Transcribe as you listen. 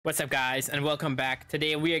What's up, guys, and welcome back.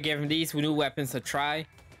 Today we are giving these new weapons a try.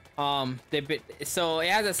 So it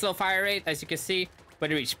has a slow fire rate, as you can see,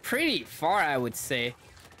 but it reaches pretty far, I would say,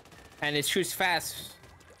 and it shoots fast.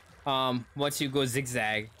 Once you go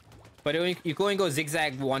zigzag, but you go and go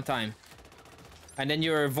zigzag one time, and then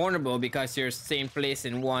you're vulnerable because you're same place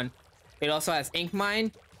in one. It also has ink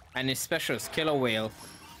mine, and its special is killer whale.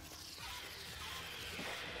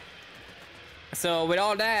 So with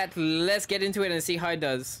all that, let's get into it and see how it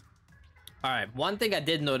does. Alright, one thing I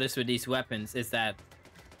did notice with these weapons is that,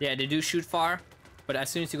 yeah, they do shoot far, but as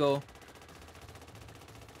soon as you go...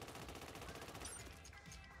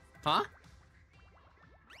 Huh?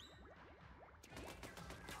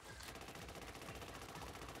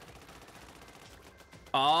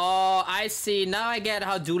 Oh, I see. Now I get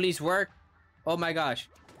how dualies work. Oh my gosh.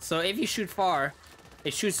 So if you shoot far,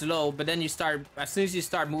 it shoots low, but then you start, as soon as you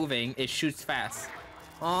start moving, it shoots fast.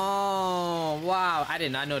 Oh, wow. I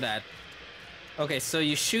did not know that. Okay, so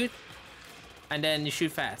you shoot, and then you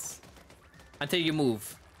shoot fast until you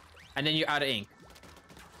move, and then you're out of ink.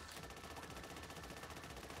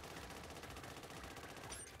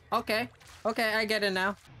 Okay, I get it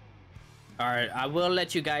now. Alright, I will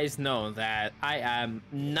let you guys know that I am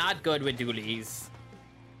not good with dualies,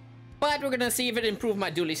 but we're gonna see if it improves my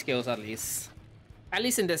dualie skills at least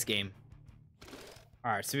in this game.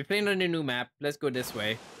 Alright, so we're playing on a new map. Let's go this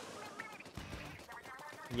way.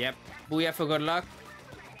 Yep, booyah for good luck.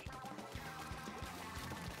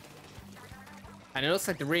 And it looks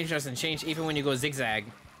like the range doesn't change even when you go zigzag.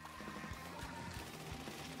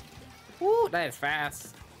 Woo, that is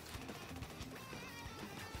fast.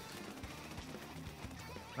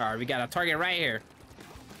 Alright, we got a target right here.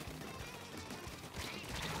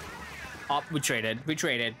 Oh, we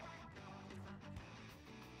traded.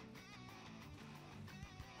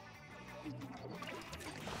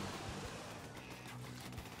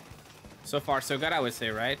 So far, so good, I would say,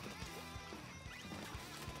 right?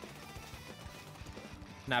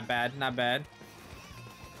 Not bad, not bad.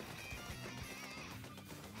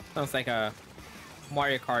 Sounds like a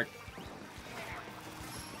Mario Kart.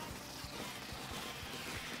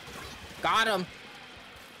 Got him!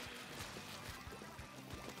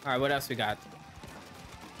 Alright, what else we got?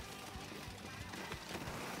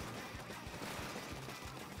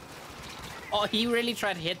 Oh, he really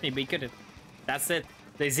tried to hit me, but he couldn't. That's it.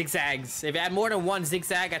 The zigzags. If you had more than one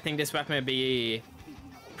zigzag, I think this weapon would be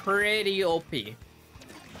pretty OP.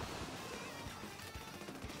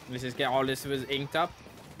 Let's just get all this was inked up.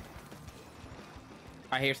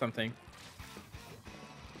 I hear something.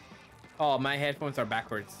 Oh, my headphones are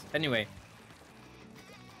backwards. Anyway.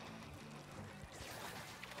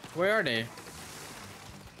 Where are they?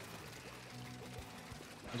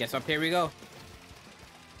 I guess up here we go.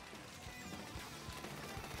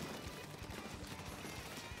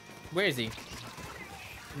 Where is he?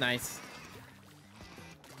 Nice.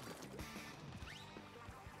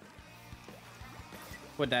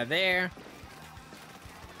 Put that there.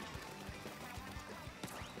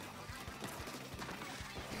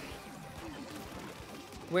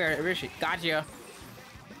 Where is she? Gotcha.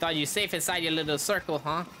 Thought you safe inside your little circle,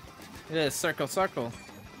 huh? Your little circle.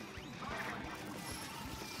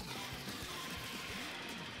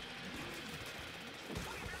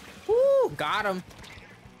 Woo! Got him.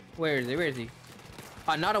 Where is he?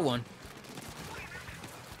 Another one.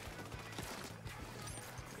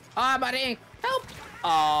 Ah, buddy! Help!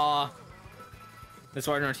 Aw. Let's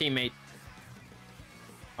order our teammate.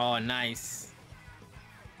 Oh, nice.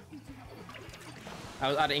 I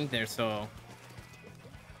was out of ink there, so...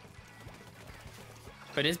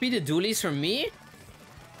 Could this be the dualies for me?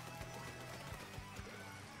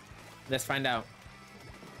 Let's find out.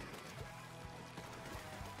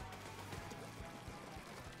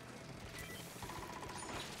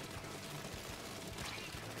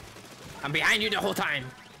 I'm behind you the whole time.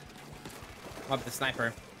 Up the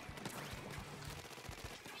sniper.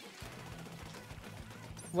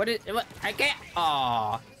 What? I can't.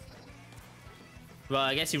 Aw. Well,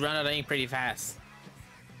 I guess you run out of ink pretty fast.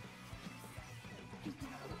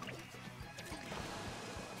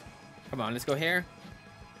 Come on, let's go here.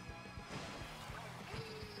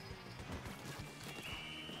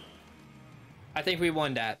 I think we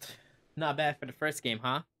won that. Not bad for the first game,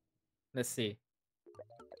 huh? Let's see.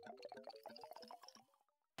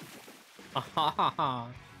 Ah,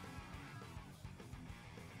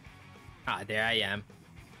 there I am.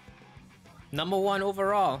 #1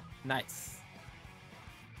 overall. Nice.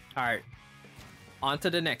 Alright. On to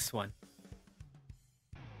the next one.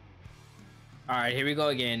 Alright, here we go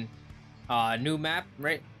again. New map,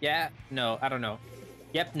 right? Yeah? No, I don't know.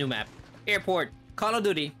 Yep, new map. Airport. Call of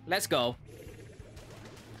Duty. Let's go.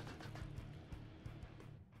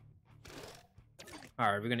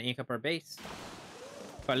 All right, we're gonna ink up our base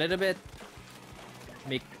for a little bit.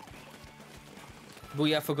 Make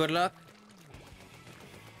booyah for good luck.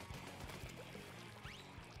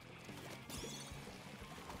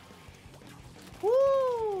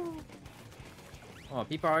 Woo! Oh,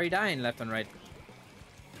 people are already dying left and right.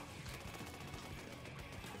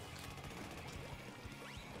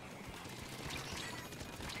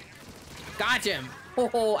 Got him!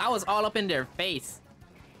 Oh, I was all up in their face.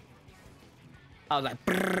 I was like,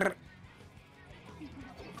 brrr.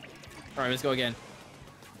 All right, let's go again.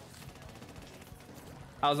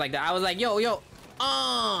 I was like that. I was like, yo,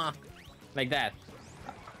 like that.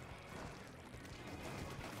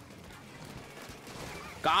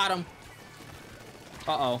 Got him.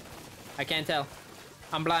 Uh-oh. I can't tell.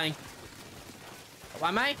 I'm blind.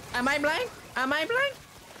 Am I? Am I blind? Am I blind?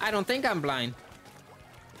 I don't think I'm blind.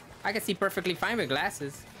 I can see perfectly fine with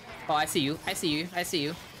glasses. Oh, I see you. I see you. I see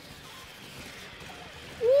you.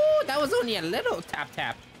 Ooh, that was only a little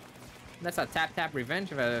tap. That's a tap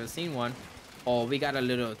revenge if I've ever seen one. Oh, we got a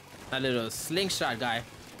little slingshot guy.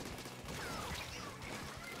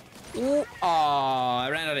 Ooh, oh, I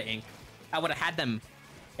ran out of ink. I would have had them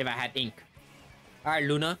if I had ink. All right,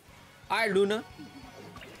 Luna. All right, Luna.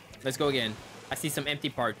 Let's go again. I see some empty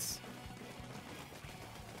parts.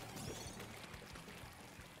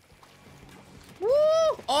 Woo!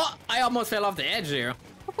 Oh, I almost fell off the edge there.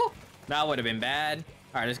 That would have been bad.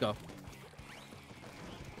 All right, let's go.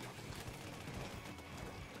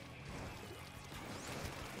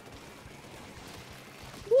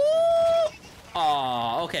 Woo!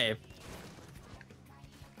 Oh, okay.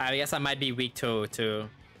 I guess I might be weak to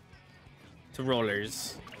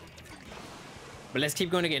rollers. But let's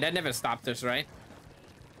keep going again. That never stopped us, right?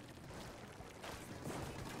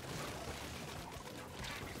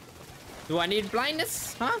 Do I need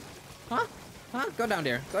blindness? Huh? Huh? Huh? Go down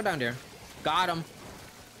there. Go down there. Got him.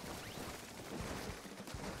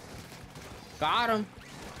 Got him.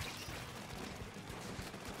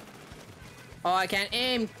 Oh, I can't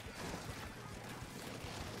aim.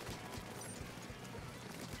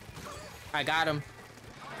 I got him.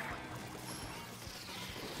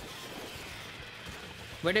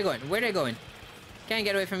 Where they going? Where they going? Can't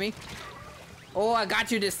get away from me. Oh, I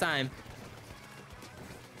got you this time.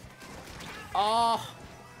 Oh.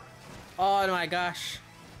 Oh my gosh.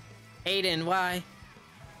 Aiden, why?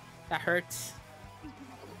 That hurts.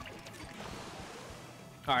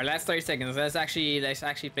 Alright, last 30 seconds. Let's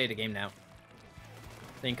actually play the game now.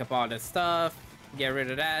 Think up all this stuff. Get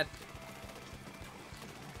rid of that.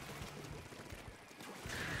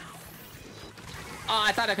 Oh,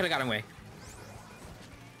 I thought I could have gotten away.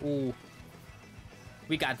 Ooh.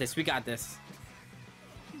 We got this. We got this.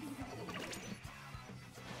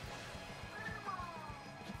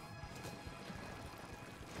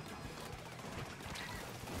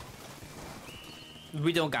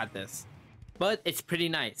 We don't got this. But it's pretty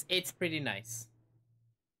nice. It's pretty nice.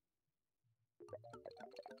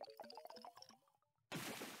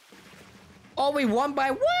 Oh, we won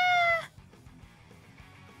by what?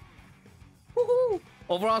 Woohoo!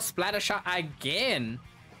 Overall splatter shot again.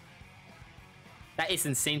 That is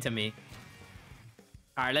insane to me.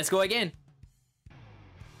 Alright, let's go again.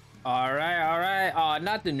 Alright. Oh,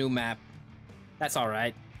 not the new map. That's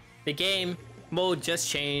alright. The game mode just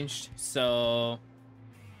changed, so...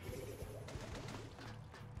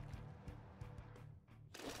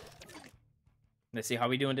 Let's see how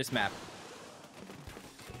we do in this map.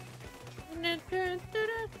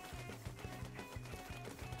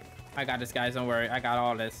 I got this, guys. Don't worry. I got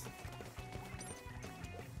all this.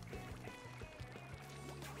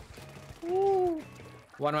 Woo.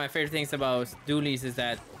 One of my favorite things about dualies is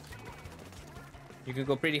that you can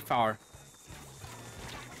go pretty far.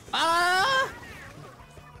 Ah!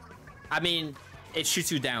 I mean, it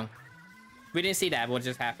shoots you down. We didn't see that. What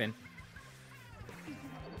just happened?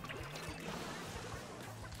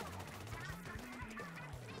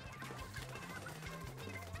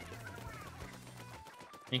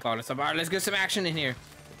 You call it some. Alright, let's get some action in here.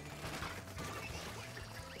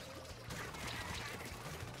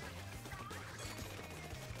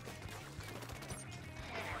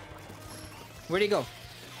 Where'd he go?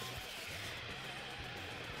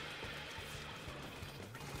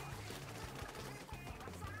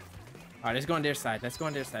 Alright, let's go on their side. Let's go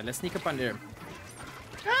on their side. Let's sneak up on there.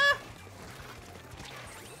 Ah!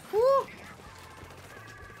 Woo!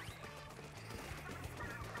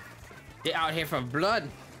 They're out here for blood.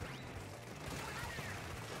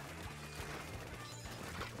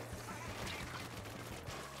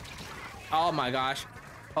 Oh my gosh.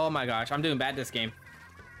 Oh my gosh. I'm doing bad this game.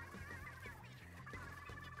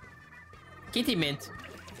 Kitty mint.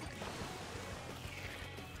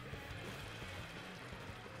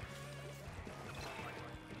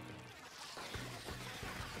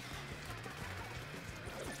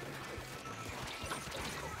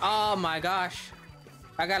 Oh my gosh.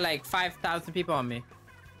 I got like 5,000 people on me.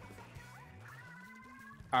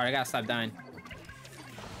 Alright, I gotta stop dying.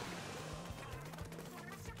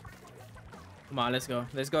 Come on, let's go.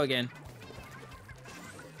 Let's go again.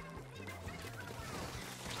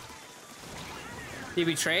 Did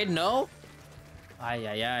we trade? No? Ay,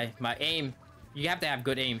 ay, ay. My aim. You have to have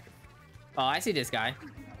good aim. Oh, I see this guy.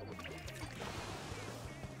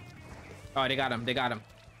 Oh, they got him. They got him.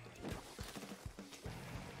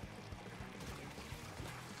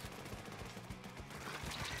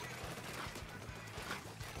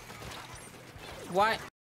 What?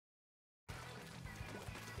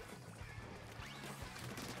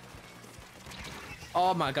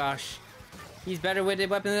 Oh my gosh. He's better with the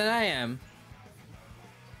weapon than I am.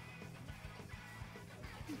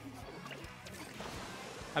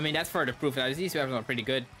 I mean, that's further proof that these weapons are pretty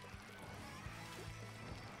good.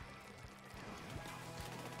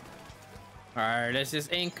 Alright, let's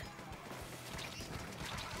just ink.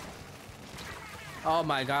 Oh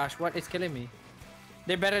my gosh, what is killing me?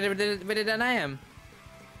 They're better with it than I am.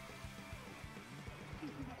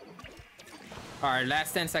 Alright,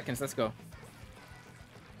 last 10 seconds, let's go.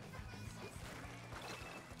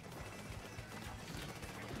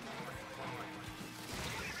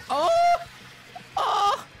 Oh!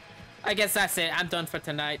 Oh! I guess that's it. I'm done for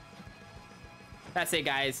tonight. That's it,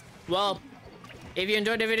 guys. Well, if you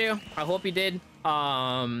enjoyed the video, I hope you did.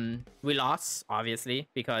 We lost, obviously,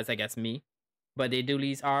 because I guess me. But the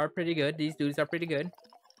dualies are pretty good. These dualies are pretty good.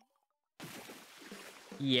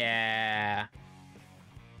 Yeah.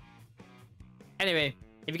 Anyway,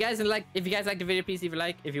 if you guys like the video, please leave a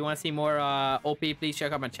like. If you want to see more OP, please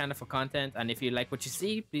check out my channel for content. And if you like what you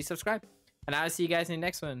see, please subscribe. And I'll see you guys in the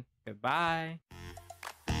next one. Goodbye.